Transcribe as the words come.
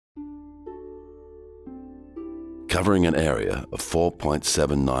Covering an area of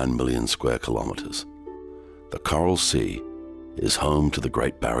 4.79 million square kilometers, the Coral Sea is home to the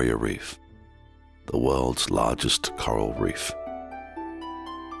Great Barrier Reef, the world's largest coral reef.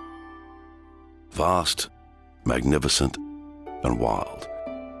 Vast, magnificent, and wild,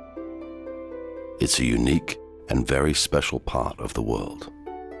 it's a unique and very special part of the world.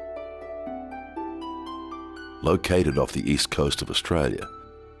 Located off the east coast of Australia,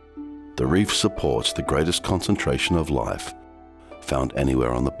 the reef supports the greatest concentration of life found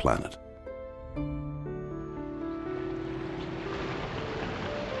anywhere on the planet.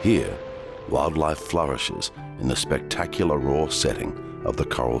 Here, wildlife flourishes in the spectacular raw setting of the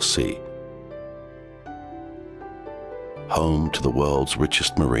Coral Sea, home to the world's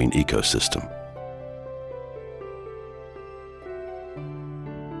richest marine ecosystem.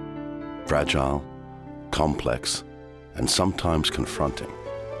 Fragile, complex, and sometimes confronting.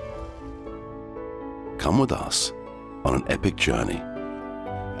 Come with us on an epic journey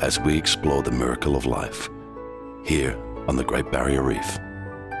as we explore the miracle of life here on the Great Barrier Reef,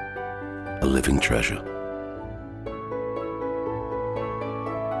 a living treasure.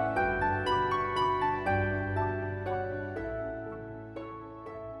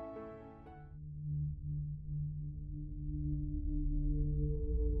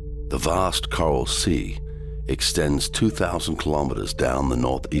 The vast Coral Sea extends 2,000 kilometers down the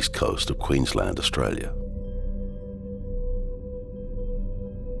northeast coast of Queensland, Australia.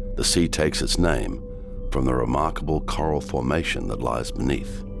 The sea takes its name from the remarkable coral formation that lies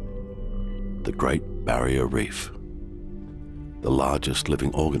beneath, the Great Barrier Reef, the largest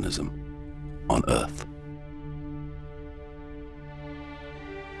living organism on Earth.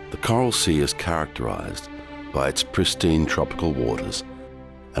 The Coral Sea is characterized by its pristine tropical waters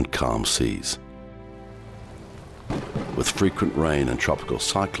and calm seas, with frequent rain and tropical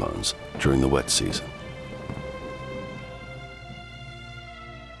cyclones during the wet season.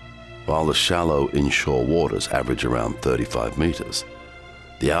 While the shallow inshore waters average around 35 meters,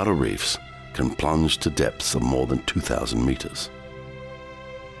 the outer reefs can plunge to depths of more than 2,000 meters.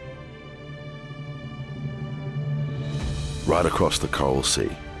 Right across the Coral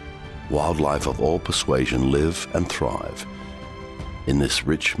Sea, wildlife of all persuasion live and thrive in this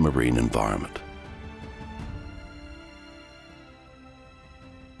rich marine environment.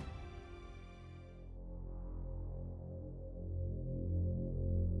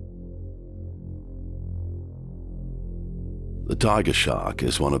 The tiger shark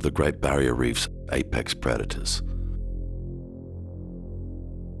is one of the Great Barrier Reef's apex predators.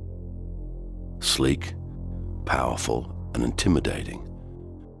 Sleek, powerful, and intimidating,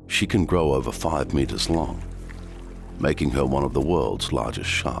 she can grow over 5 meters long, making her one of the world's largest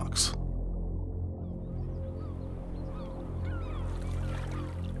sharks.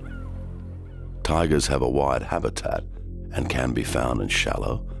 Tigers have a wide habitat and can be found in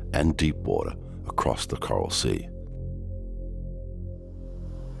shallow and deep water across the Coral Sea.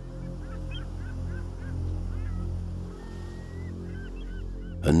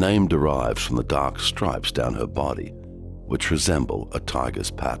 Her name derives from the dark stripes down her body, which resemble a tiger's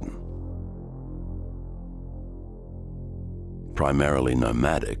pattern. Primarily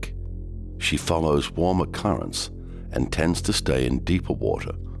nomadic, she follows warmer currents and tends to stay in deeper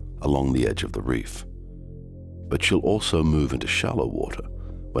water along the edge of the reef. But she'll also move into shallow water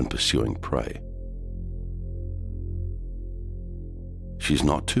when pursuing prey. She's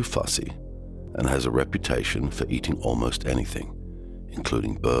not too fussy and has a reputation for eating almost anything,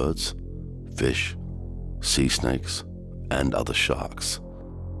 including birds, fish, sea snakes, and other sharks.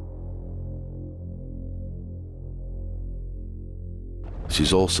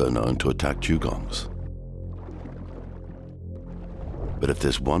 She's also known to attack dugongs. But if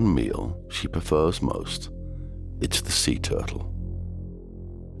there's one meal she prefers most, it's the sea turtle.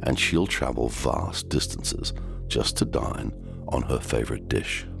 And she'll travel vast distances just to dine on her favorite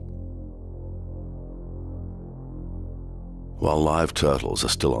dish. While live turtles are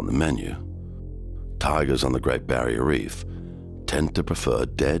still on the menu, tigers on the Great Barrier Reef tend to prefer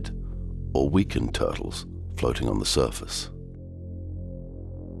dead or weakened turtles floating on the surface.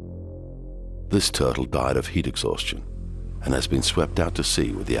 This turtle died of heat exhaustion and has been swept out to sea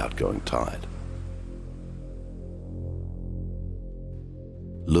with the outgoing tide.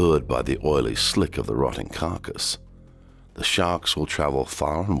 Lured by the oily slick of the rotting carcass, the sharks will travel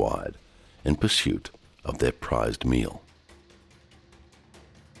far and wide in pursuit of their prized meal.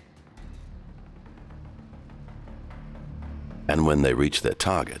 And when they reach their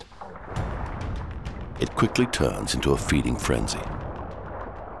target, it quickly turns into a feeding frenzy.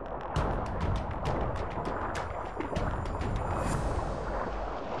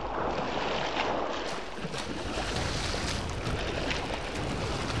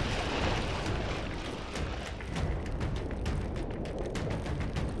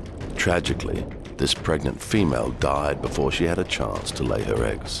 Tragically, this pregnant female died before she had a chance to lay her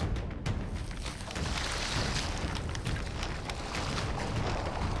eggs.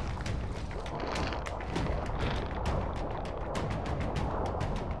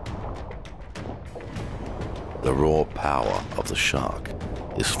 The raw power of the shark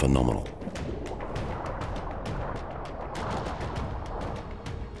is phenomenal.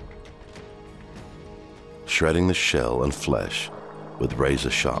 Shredding the shell and flesh with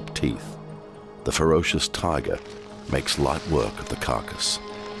razor-sharp teeth, the ferocious tiger makes light work of the carcass.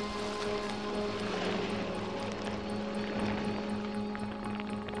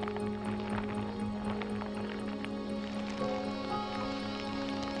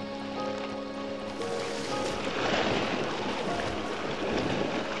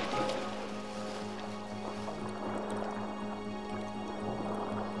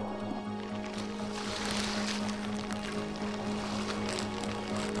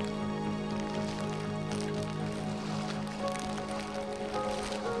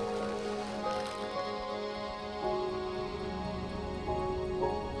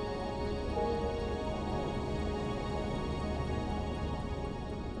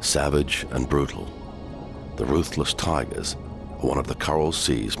 Savage and brutal, the ruthless tigers are one of the Coral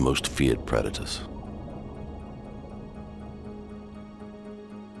Sea's most feared predators.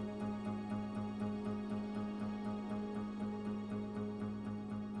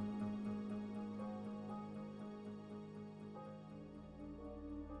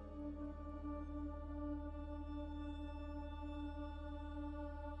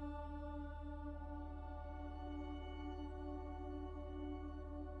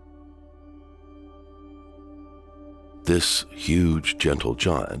 This huge, gentle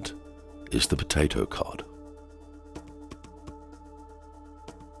giant is the potato cod.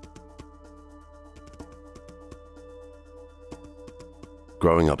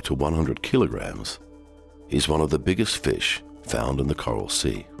 Growing up to 100 kilograms, he's one of the biggest fish found in the Coral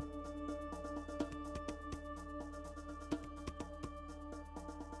Sea.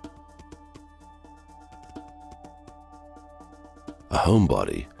 A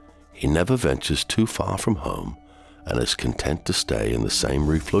homebody, he never ventures too far from home and is content to stay in the same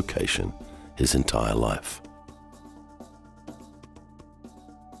reef location his entire life.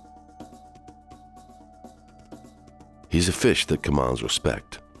 He's a fish that commands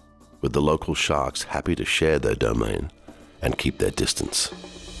respect, with the local sharks happy to share their domain and keep their distance.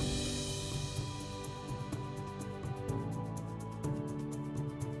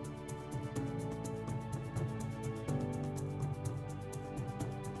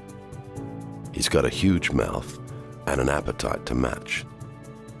 He's got a huge mouth and an appetite to match.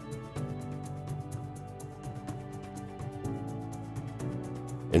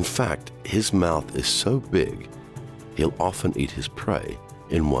 In fact, his mouth is so big, he'll often eat his prey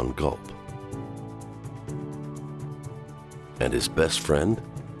in one gulp. And his best friend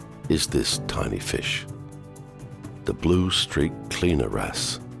is this tiny fish, the blue-streaked cleaner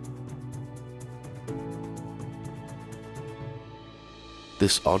wrasse.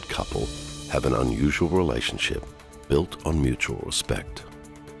 This odd couple have an unusual relationship built on mutual respect.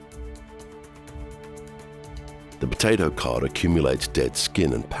 The potato cod accumulates dead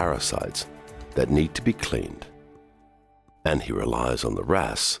skin and parasites that need to be cleaned, and he relies on the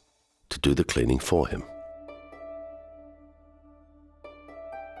wrasse to do the cleaning for him.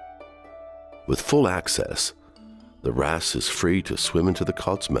 With full access, the wrasse is free to swim into the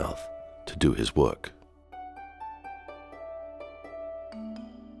cod's mouth to do his work.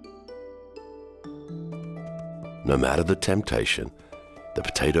 No matter the temptation, the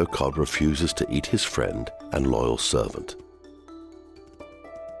potato cod refuses to eat his friend and loyal servant.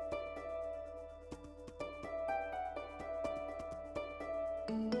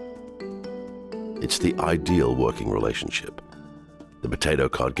 It's the ideal working relationship. The potato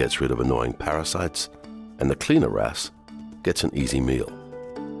cod gets rid of annoying parasites, and the cleaner wrasse gets an easy meal.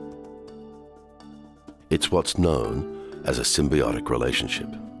 It's what's known as a symbiotic relationship.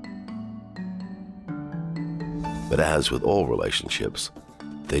 But as with all relationships,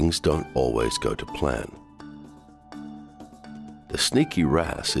 things don't always go to plan. The sneaky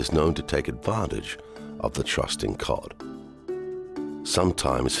wrasse is known to take advantage of the trusting cod,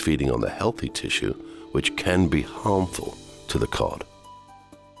 sometimes feeding on the healthy tissue, which can be harmful to the cod.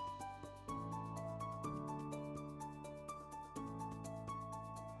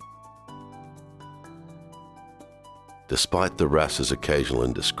 Despite the wrasse's occasional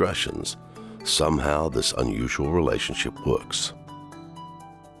indiscretions, somehow this unusual relationship works.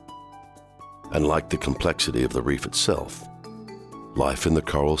 And like the complexity of the reef itself, life in the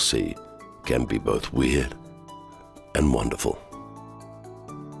Coral Sea can be both weird and wonderful.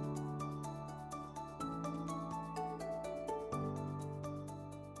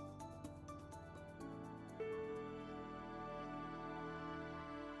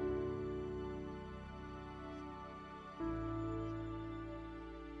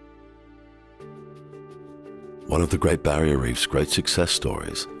 One of the Great Barrier Reef's great success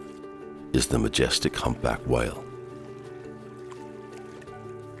stories is the majestic humpback whale.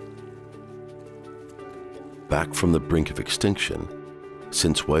 Back from the brink of extinction,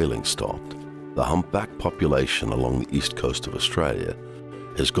 since whaling stopped, the humpback population along the east coast of Australia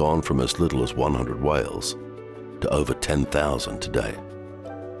has gone from as little as 100 whales to over 10,000 today.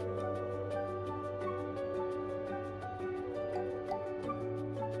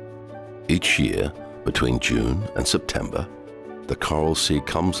 Each year, between June and September, the Coral Sea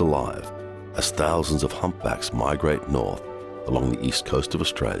comes alive as thousands of humpbacks migrate north along the east coast of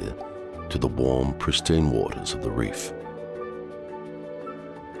Australia to the warm, pristine waters of the reef.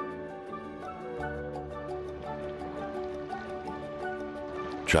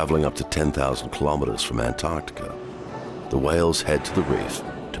 Traveling up to 10,000 kilometers from Antarctica, the whales head to the reef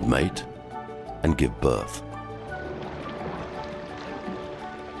to mate and give birth.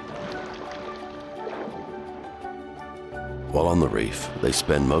 While on the reef, they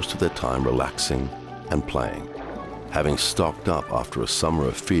spend most of their time relaxing and playing, having stocked up after a summer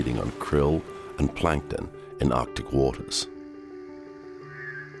of feeding on krill and plankton in Arctic waters.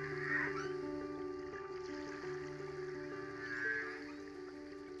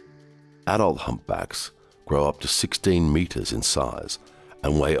 Adult humpbacks grow up to 16 meters in size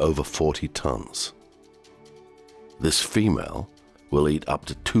and weigh over 40 tons. This female will eat up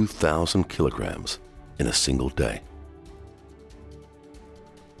to 2,000 kilograms in a single day.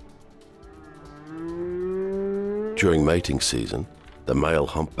 During mating season, the male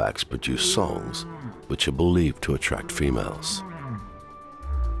humpbacks produce songs which are believed to attract females.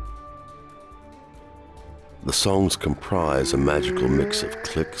 The songs comprise a magical mix of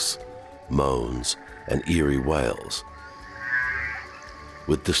clicks, moans, and eerie wails,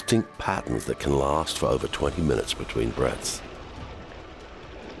 with distinct patterns that can last for over 20 minutes between breaths.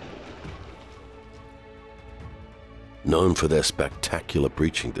 Known for their spectacular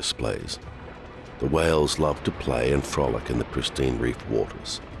breaching displays, the whales love to play and frolic in the pristine reef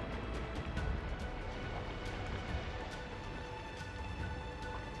waters.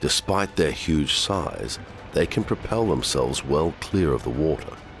 Despite their huge size, they can propel themselves well clear of the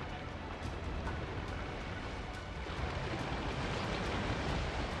water.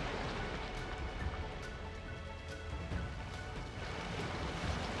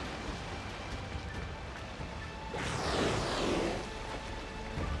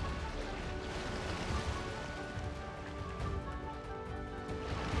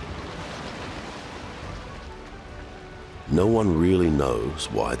 No one really knows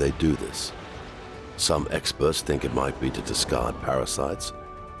why they do this. Some experts think it might be to discard parasites,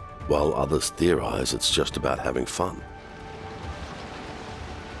 while others theorize it's just about having fun.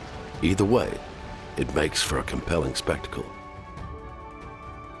 Either way, it makes for a compelling spectacle.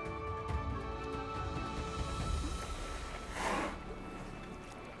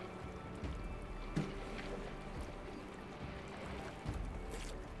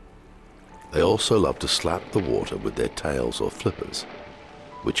 They also love to slap the water with their tails or flippers,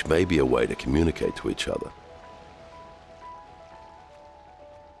 which may be a way to communicate to each other.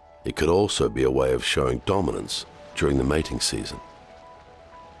 It could also be a way of showing dominance during the mating season.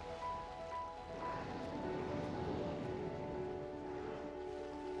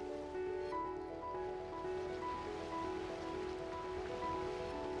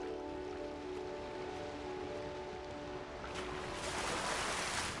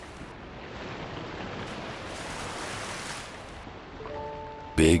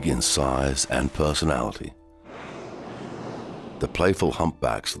 Big in size and personality, the playful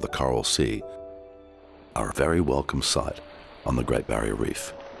humpbacks of the Coral Sea are a very welcome sight on the Great Barrier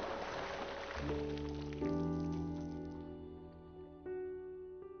Reef.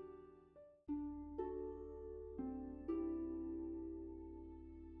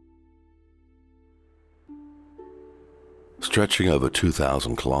 Stretching over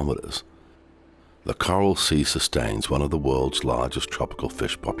 2,000 kilometers, the Coral Sea sustains one of the world's largest tropical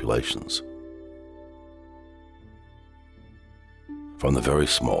fish populations. From the very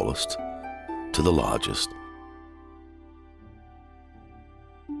smallest to the largest,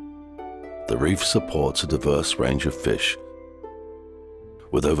 the reef supports a diverse range of fish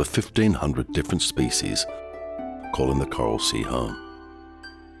with over 1,500 different species calling the Coral Sea home.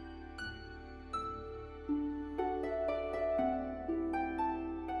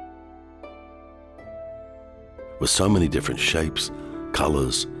 With so many different shapes,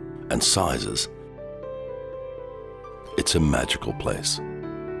 colors, and sizes, it's a magical place.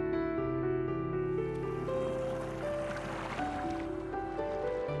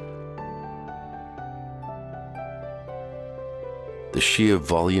 The The sheer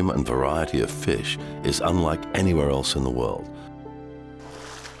volume and variety of fish is unlike anywhere else in the world,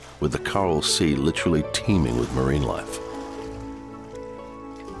 with the Coral Sea literally teeming with marine life.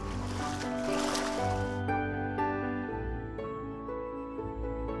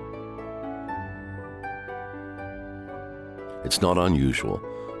 It's not unusual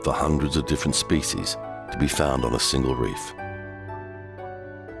for hundreds of different species to be found on a single reef.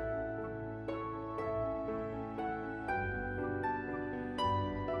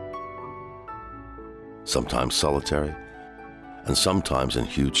 Sometimes solitary, and sometimes in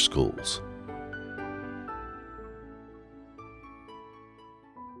huge schools.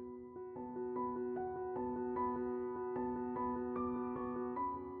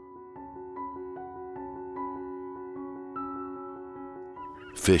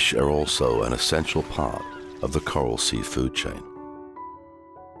 Fish are also an essential part of the Coral Sea food chain.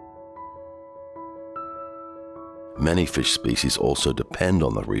 Many fish species also depend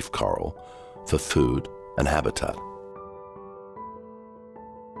on the reef coral for food and habitat.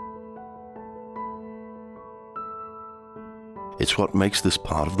 It's what makes this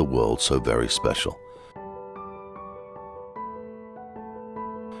part of the world so very special,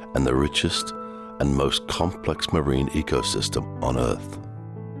 and the richest and most complex marine ecosystem on Earth.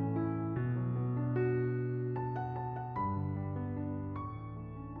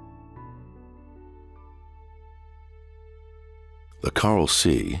 The Coral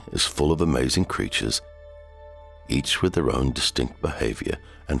Sea is full of amazing creatures, each with their own distinct behavior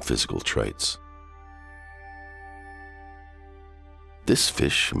and physical traits. This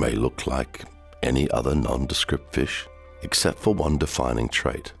fish may look like any other nondescript fish, except for one defining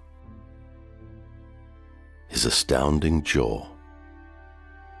trait: his astounding jaw.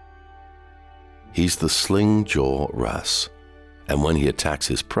 He's the sling jaw wrasse, and when he attacks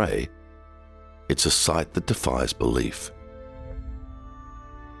his prey, it's a sight that defies belief.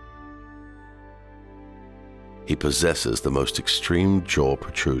 He possesses the most extreme jaw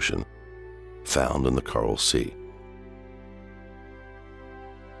protrusion found in the Coral Sea.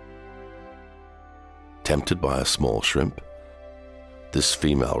 Tempted by a small shrimp, this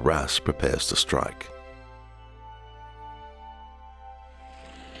female wrasse prepares to strike.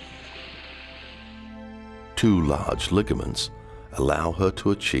 Two large ligaments allow her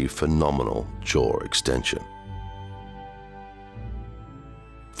to achieve phenomenal jaw extension.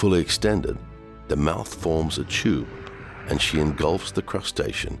 Fully extended, the mouth forms a tube, and she engulfs the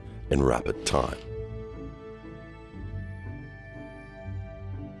crustacean in rapid time.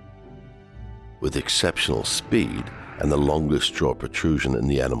 With exceptional speed and the longest jaw protrusion in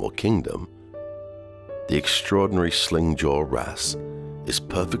the animal kingdom, the extraordinary sling jaw wrasse is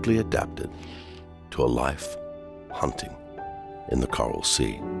perfectly adapted to a life hunting in the Coral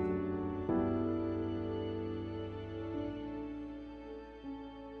Sea.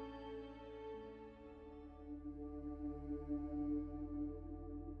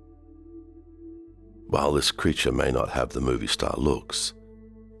 While this creature may not have the movie star looks,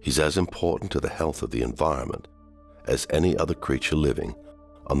 he's as important to the health of the environment as any other creature living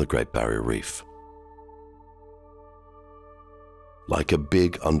on the Great Barrier Reef. Like a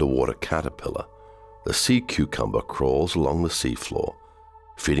big underwater caterpillar, the sea cucumber crawls along the seafloor,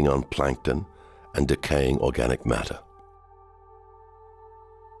 feeding on plankton and decaying organic matter.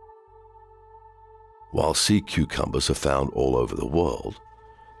 While sea cucumbers are found all over the world,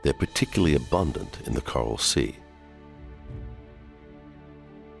 they're particularly abundant in the Coral Sea.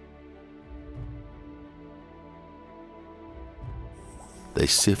 They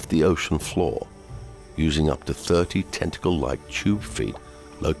sift the ocean floor, using up to 30 tentacle-like tube feet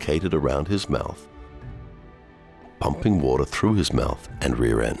located around his mouth, pumping water through his mouth and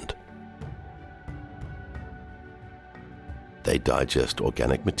rear end. They digest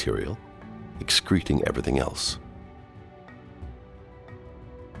organic material, excreting everything else.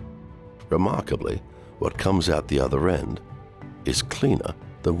 Remarkably, what comes out the other end is cleaner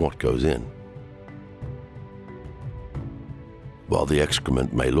than what goes in. While the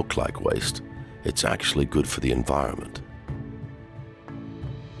excrement may look like waste, it's actually good for the environment.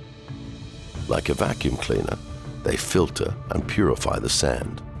 Like a vacuum cleaner, they filter and purify the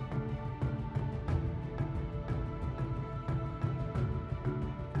sand.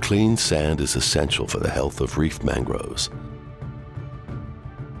 Clean sand is essential for the health of reef mangroves.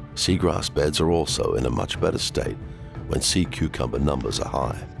 Seagrass beds are also in a much better state when sea cucumber numbers are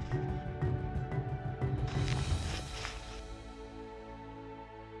high.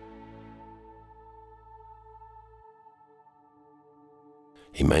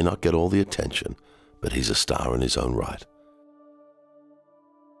 He may not get all the attention, but he's a star in his own right,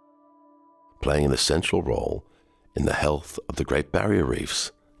 playing an essential role in the health of the Great Barrier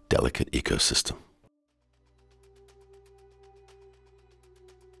Reef's delicate ecosystem.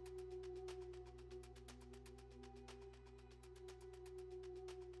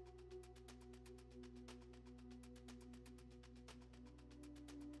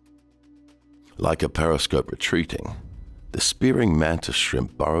 Like a periscope retreating, the spearing mantis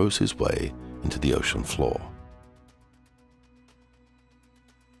shrimp burrows his way into the ocean floor.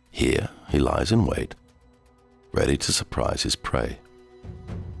 Here he lies in wait, ready to surprise his prey.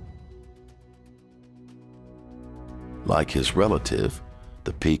 Like his relative,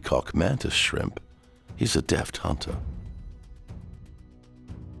 the peacock mantis shrimp, he's a deft hunter.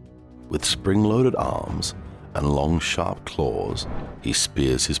 With spring-loaded arms and long, sharp claws, he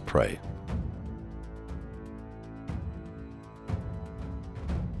spears his prey.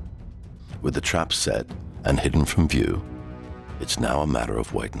 With the trap set and hidden from view, it's now a matter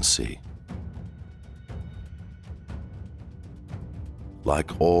of wait and see.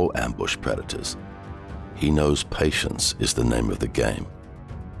 Like all ambush predators, he knows patience is the name of the game.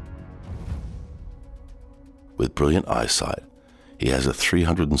 With brilliant eyesight, he has a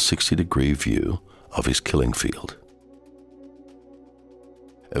 360-degree view of his killing field.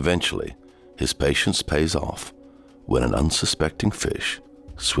 Eventually, his patience pays off when an unsuspecting fish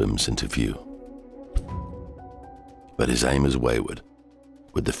swims into view. But his aim is wayward,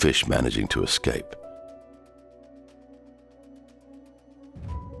 with the fish managing to escape.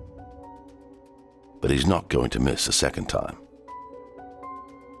 But he's not going to miss a second time.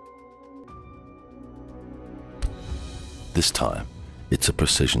 This time, it's a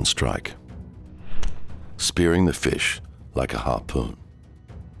precision strike, spearing the fish like a harpoon.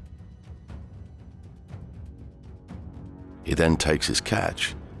 He then takes his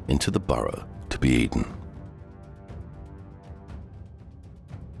catch into the burrow to be eaten.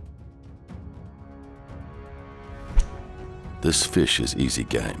 This fish is easy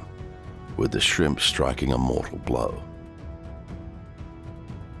game, with the shrimp striking a mortal blow.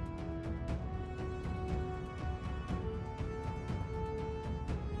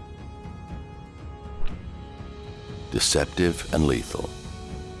 Deceptive and lethal,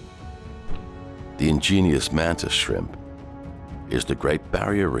 the ingenious mantis shrimp is the Great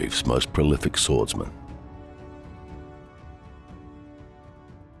Barrier Reef's most prolific swordsman.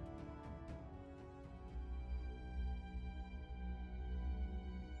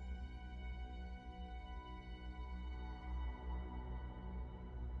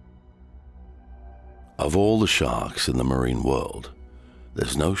 Of all the sharks in the marine world,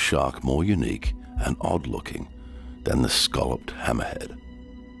 there's no shark more unique and odd-looking than the scalloped hammerhead.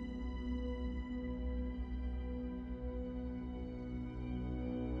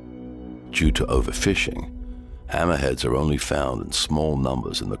 Due to overfishing, hammerheads are only found in small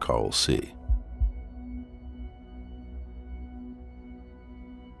numbers in the Coral Sea.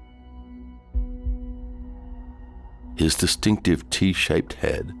 His distinctive T-shaped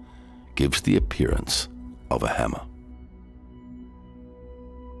head gives the appearance of a hammer.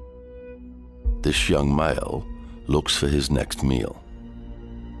 This young male looks for his next meal.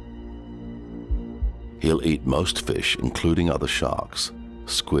 He'll eat most fish, including other sharks,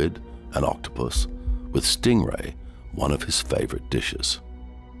 squid, and octopus, with stingray one of his favorite dishes.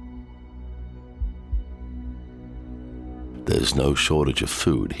 There's no shortage of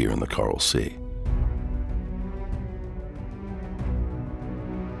food here in the Coral Sea.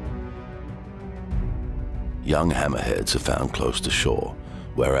 Young hammerheads are found close to shore,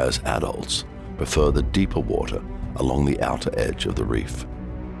 whereas adults prefer the deeper water along the outer edge of the reef.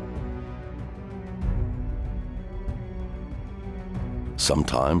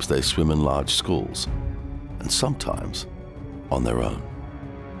 Sometimes they swim in large schools, and sometimes on their own.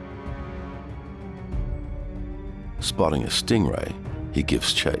 Spotting a stingray, he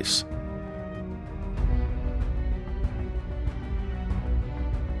gives chase.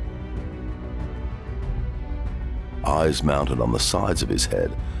 Eyes mounted on the sides of his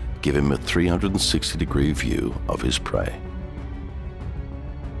head give him a 360-degree view of his prey.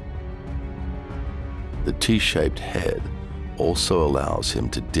 The T-shaped head also allows him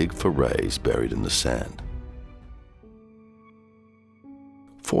to dig for rays buried in the sand.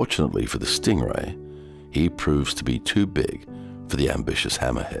 Fortunately for the stingray, he proves to be too big for the ambitious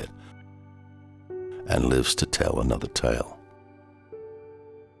hammerhead and lives to tell another tale.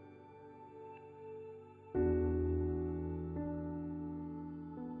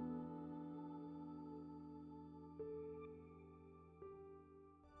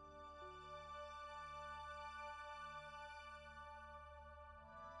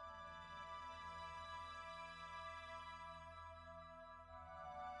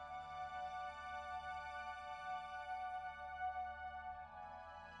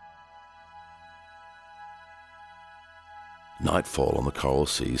 Nightfall on the Coral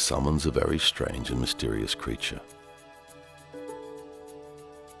Sea summons a very strange and mysterious creature.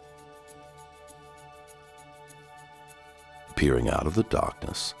 Peering out of the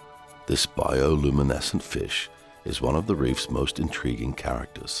darkness, this bioluminescent fish is one of the reef's most intriguing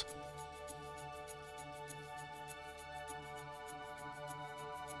characters.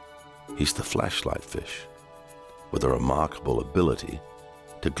 He's the flashlight fish, with a remarkable ability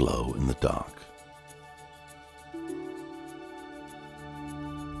to glow in the dark.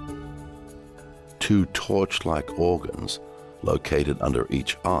 Two torch-like organs located under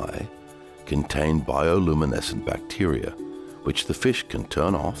each eye contain bioluminescent bacteria, which the fish can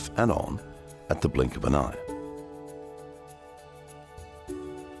turn off and on at the blink of an eye.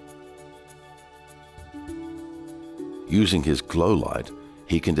 Using his glow light,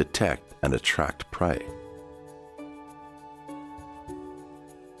 he can detect and attract prey.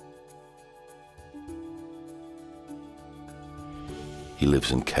 He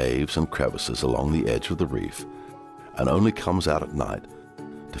lives in caves and crevices along the edge of the reef and only comes out at night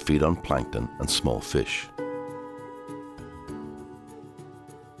to feed on plankton and small fish.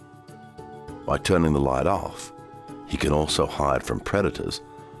 By turning the light off, he can also hide from predators,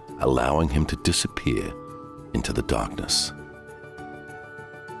 allowing him to disappear into the darkness.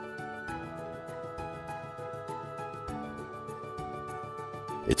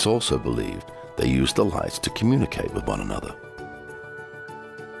 It's also believed they use the lights to communicate with one another.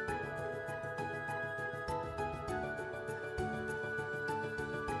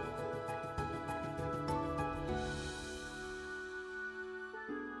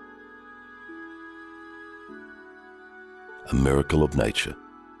 A miracle of nature,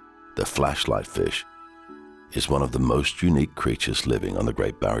 the flashlight fish is one of the most unique creatures living on the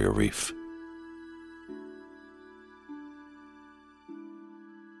Great Barrier Reef.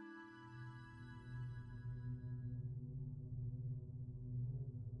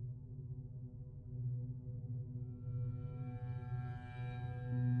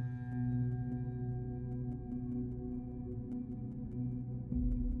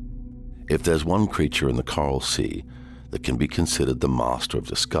 If there's one creature in the Coral Sea that can be considered the master of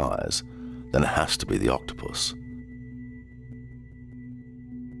disguise, then it has to be the octopus.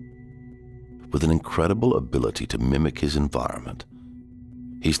 With an incredible ability to mimic his environment,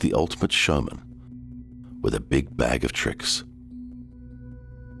 he's the ultimate showman with a big bag of tricks.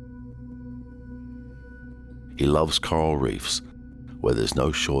 He loves coral reefs where there's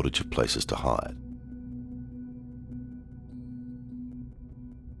no shortage of places to hide.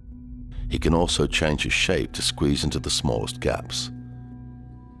 He can also change his shape to squeeze into the smallest gaps.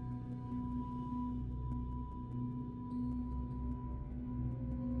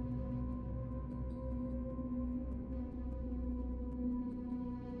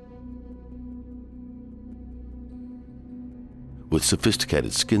 With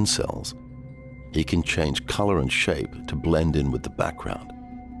sophisticated skin cells, he can change color and shape to blend in with the background.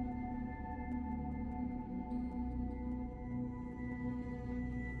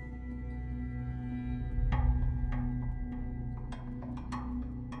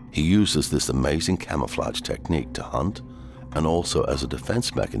 He uses this amazing camouflage technique to hunt and also as a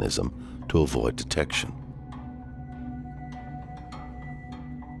defense mechanism to avoid detection.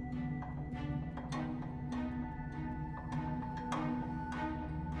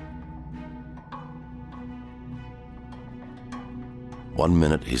 One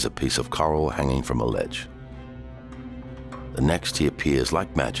minute he's a piece of coral hanging from a ledge. The next he appears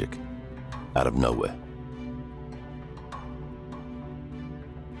like magic out of nowhere.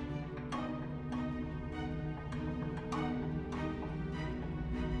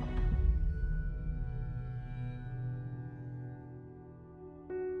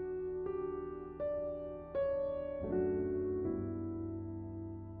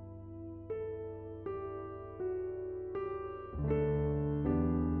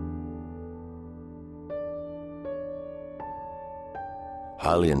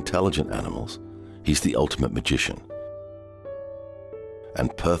 Highly intelligent animals, he's the ultimate magician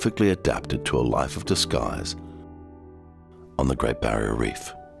and perfectly adapted to a life of disguise on the Great Barrier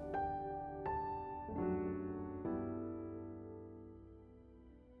Reef.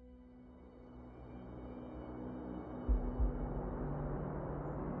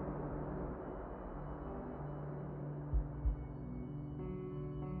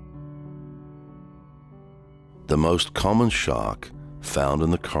 The most common shark found in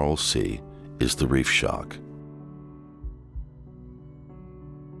the Coral Sea is the reef shark,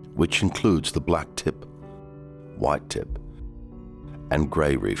 which includes the black tip, white tip, and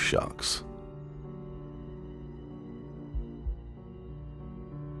gray reef sharks.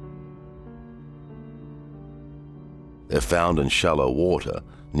 They're found in shallow water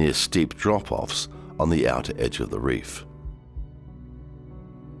near steep drop-offs on the outer edge of the reef.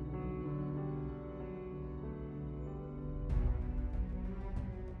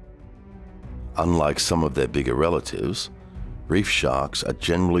 Unlike some of their bigger relatives, reef sharks are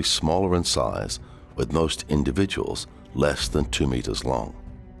generally smaller in size, with most individuals less than 2 meters long.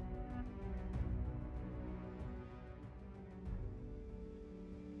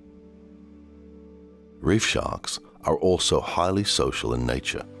 Reef sharks are also highly social in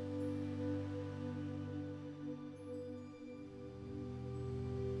nature.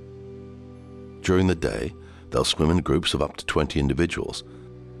 During the day, they'll swim in groups of up to 20 individuals,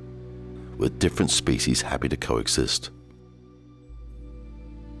 with different species happy to coexist.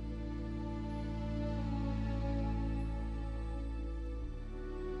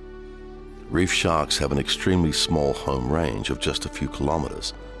 Reef sharks have an extremely small home range of just a few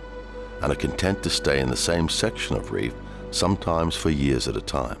kilometers and are content to stay in the same section of reef, sometimes for years at a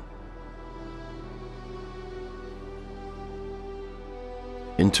time.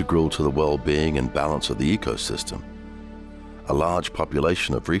 Integral to the well-being and balance of the ecosystem, a large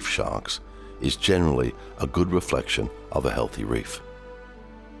population of reef sharks is generally a good reflection of a healthy reef.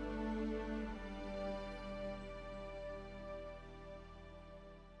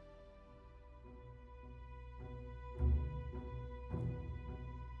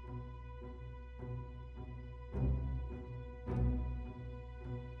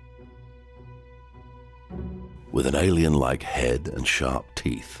 With an alien-like head and sharp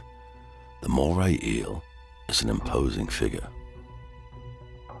teeth, the moray eel is an imposing figure.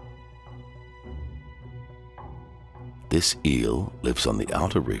 This eel lives on the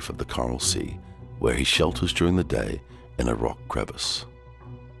outer reef of the Coral Sea, where he shelters during the day in a rock crevice.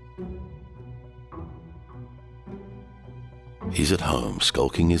 He's at home,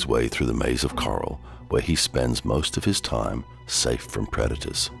 skulking his way through the maze of coral, where he spends most of his time safe from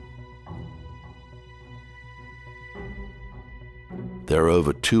predators. There are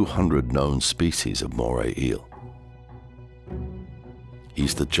over 200 known species of moray eel.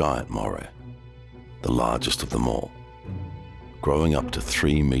 He's the giant moray, the largest of them all, growing up to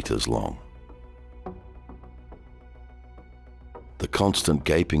 3 meters long. The constant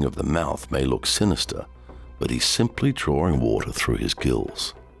gaping of the mouth may look sinister, but he's simply drawing water through his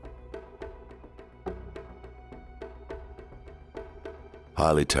gills.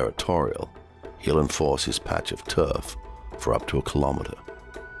 Highly territorial, he'll enforce his patch of turf for up to 1 kilometer.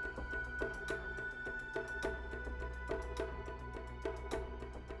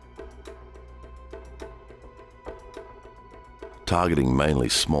 Targeting mainly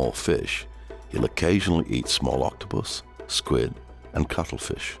small fish, he'll occasionally eat small octopus, squid, and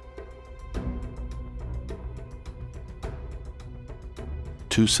cuttlefish.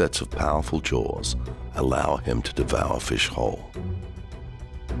 2 sets of powerful jaws allow him to devour fish whole.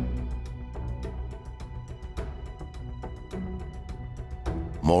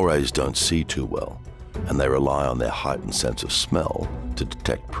 Morays don't see too well, and they rely on their heightened sense of smell to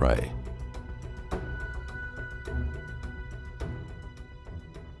detect prey.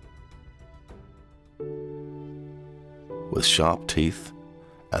 With sharp teeth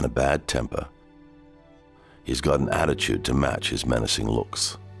and a bad temper, he's got an attitude to match his menacing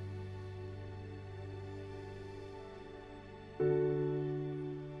looks.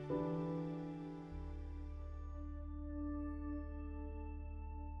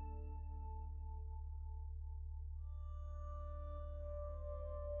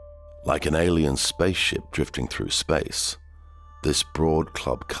 Like an alien spaceship drifting through space, this broad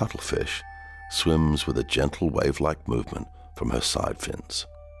club cuttlefish swims with a gentle wave-like movement from her side fins.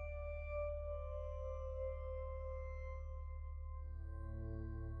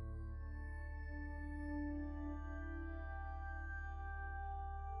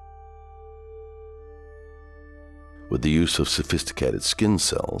 With the use of sophisticated skin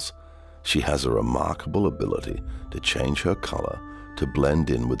cells, she has a remarkable ability to change her color to blend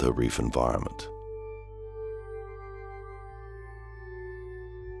in with her reef environment.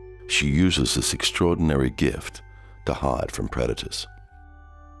 She uses this extraordinary gift to hide from predators.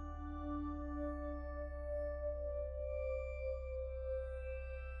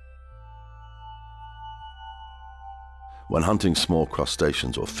 When hunting small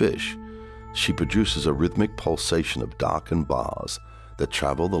crustaceans or fish, she produces a rhythmic pulsation of darkened bars that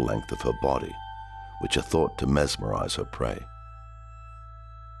travel the length of her body, which are thought to mesmerize her prey.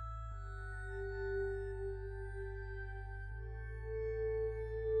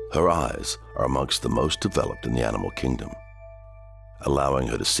 Her eyes are amongst the most developed in the animal kingdom, allowing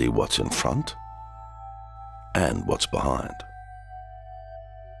her to see what's in front and what's behind.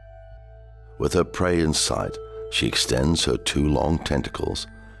 With her prey in sight, She extends her two long tentacles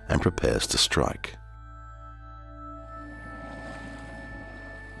and prepares to strike.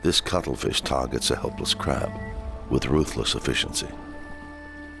 This cuttlefish targets a helpless crab with ruthless efficiency.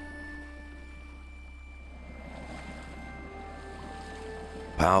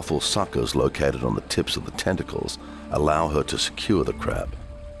 Powerful suckers located on the tips of the tentacles allow her to secure the crab,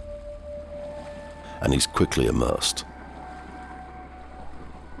 and he's quickly immersed.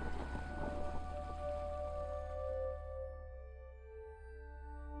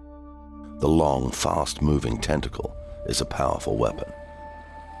 The long, fast-moving tentacle is a powerful weapon,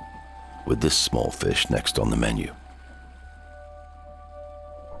 with this small fish next on the menu.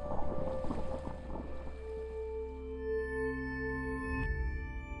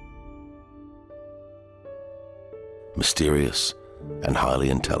 Mysterious and highly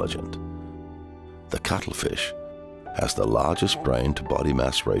intelligent, the cuttlefish has the largest brain to body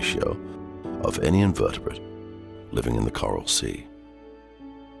mass ratio of any invertebrate living in the Coral Sea.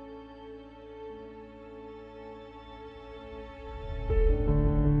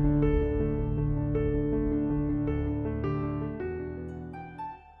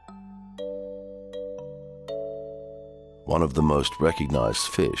 One of the most recognized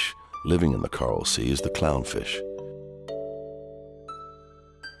fish living in the Coral Sea is the clownfish.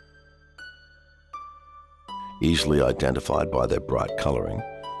 Easily identified by their bright coloring,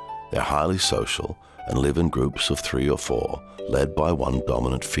 they're highly social and live in groups of 3 or 4, led by one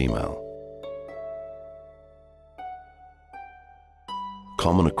dominant female.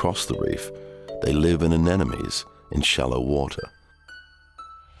 Common across the reef, they live in anemones in shallow water.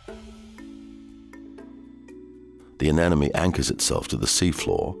 The anemone anchors itself to the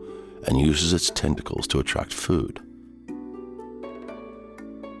seafloor and uses its tentacles to attract food.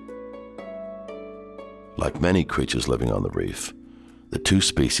 Like many creatures living on the reef, the two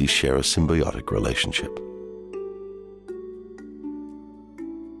species share a symbiotic relationship.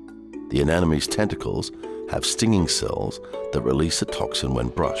 The anemone's tentacles have stinging cells that release a toxin when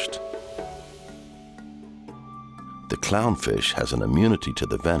brushed. The clownfish has an immunity to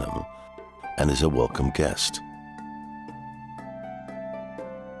the venom and is a welcome guest.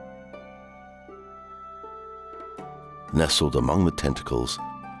 Nestled among the tentacles,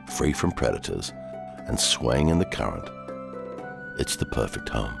 free from predators, and swaying in the current, it's the perfect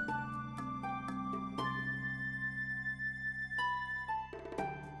home.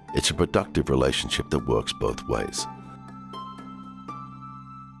 It's a productive relationship that works both ways.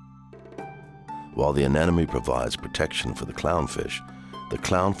 While the anemone provides protection for the clownfish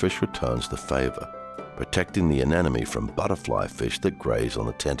returns the favor, protecting the anemone from butterfly fish that graze on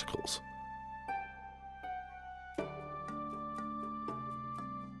the tentacles.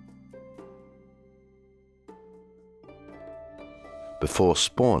 Before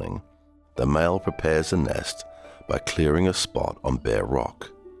spawning, the male prepares a nest by clearing a spot on bare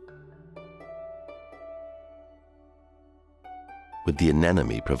rock, with the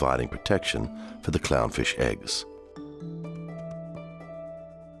anemone providing protection for the clownfish eggs.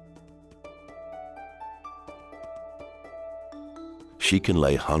 She can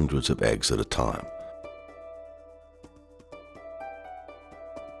lay hundreds of eggs at a time.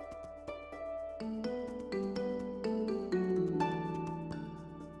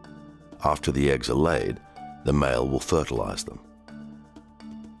 After the eggs are laid, the male will fertilize them.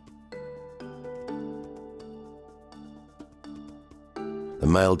 The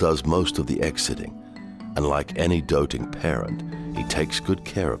male does most of the egg sitting, and like any doting parent, he takes good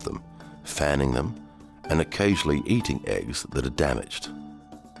care of them, fanning them and occasionally eating eggs that are damaged.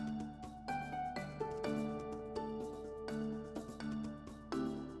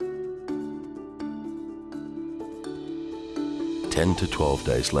 "10 to 12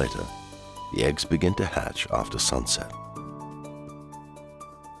 days later, the eggs begin to hatch after sunset.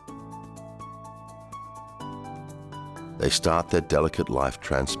 They start their delicate life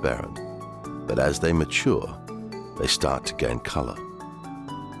transparent, but as they mature, they start to gain color.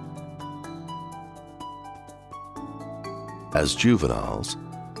 As juveniles,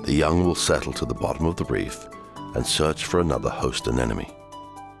 the young will settle to the bottom of the reef and search for another host anemone.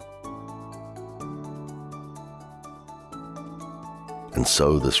 And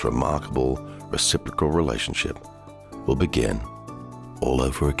so this remarkable reciprocal relationship will begin all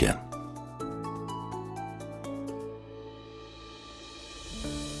over again.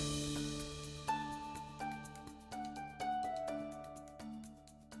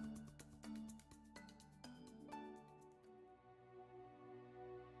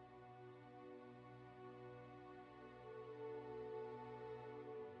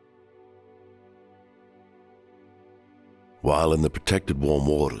 While in the protected warm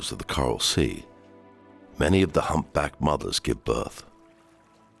waters of the Coral Sea, Many of the humpback mothers give birth.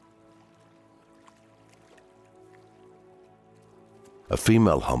 A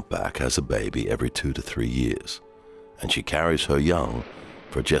female humpback has a baby every 2 to 3 years, and she carries her young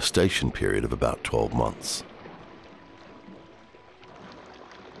for a gestation period of about 12 months.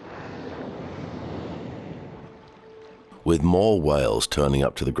 With more whales turning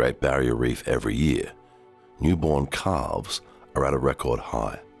up to the Great Barrier Reef every year, newborn calves are at a record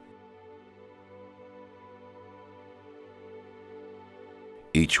high.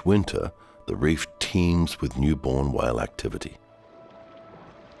 Each winter, the reef teems with newborn whale activity.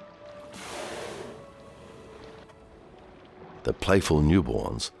 The playful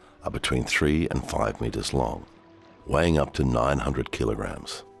newborns are between 3 and 5 meters long, weighing up to 900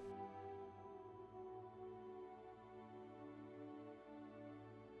 kilograms.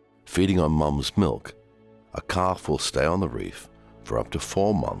 Feeding on mum's milk, a calf will stay on the reef for up to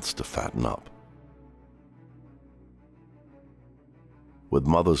 4 months to fatten up. With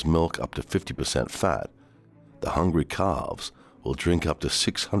mother's milk up to 50% fat, the hungry calves will drink up to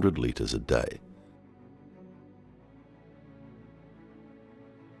 600 liters a day.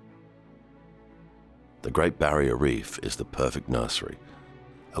 The Great Barrier Reef is the perfect nursery,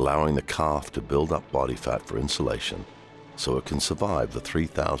 allowing the calf to build up body fat for insulation so it can survive the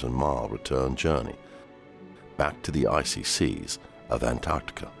 3,000-mile return journey back to the icy seas of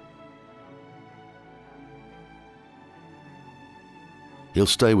Antarctica. He'll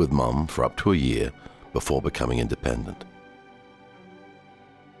stay with mum for up to a year before becoming independent.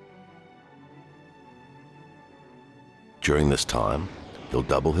 During this time, he'll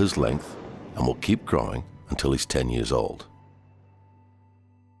double his length and will keep growing until he's 10 years old.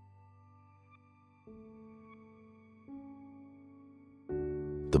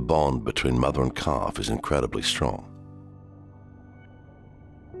 The bond between mother and calf is incredibly strong.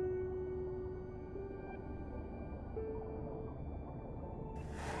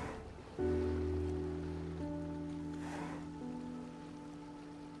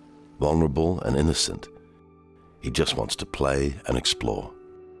 Vulnerable and innocent, he just wants to play and explore.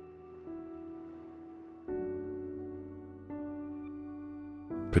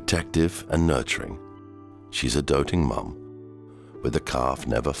 Protective and nurturing, she's a doting mum, with the calf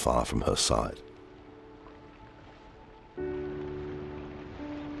never far from her side.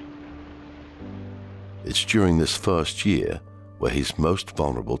 It's during this first year where he's most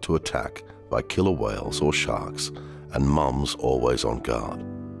vulnerable to attack by killer whales or sharks, and mum's always on guard.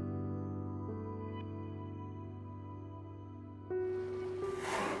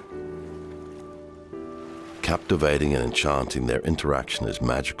 Captivating and enchanting, their interaction is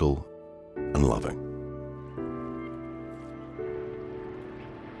magical and loving.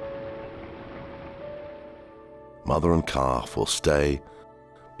 Mother and calf will stay,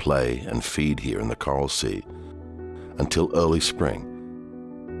 play, and feed here in the Coral Sea until early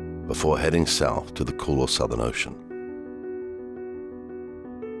spring, before heading south to the cooler Southern Ocean.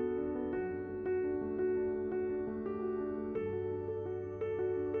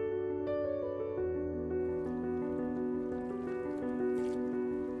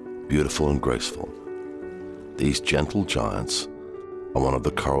 Beautiful and graceful, these gentle giants are one of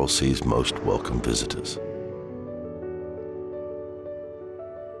the Coral Sea's most welcome visitors.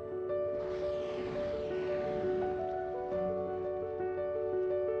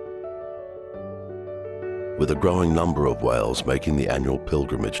 With a growing number of whales making the annual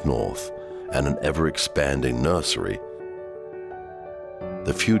pilgrimage north and an ever-expanding nursery,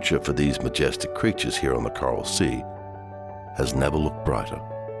 the future for these majestic creatures here on the Coral Sea has never looked brighter.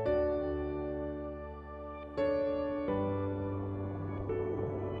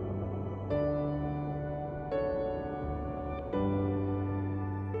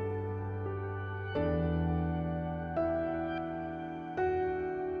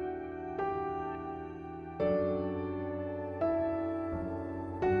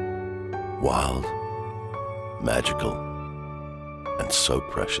 Wild, magical, and so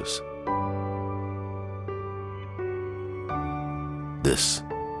precious. This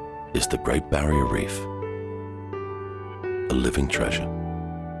is the Great Barrier Reef, a living treasure.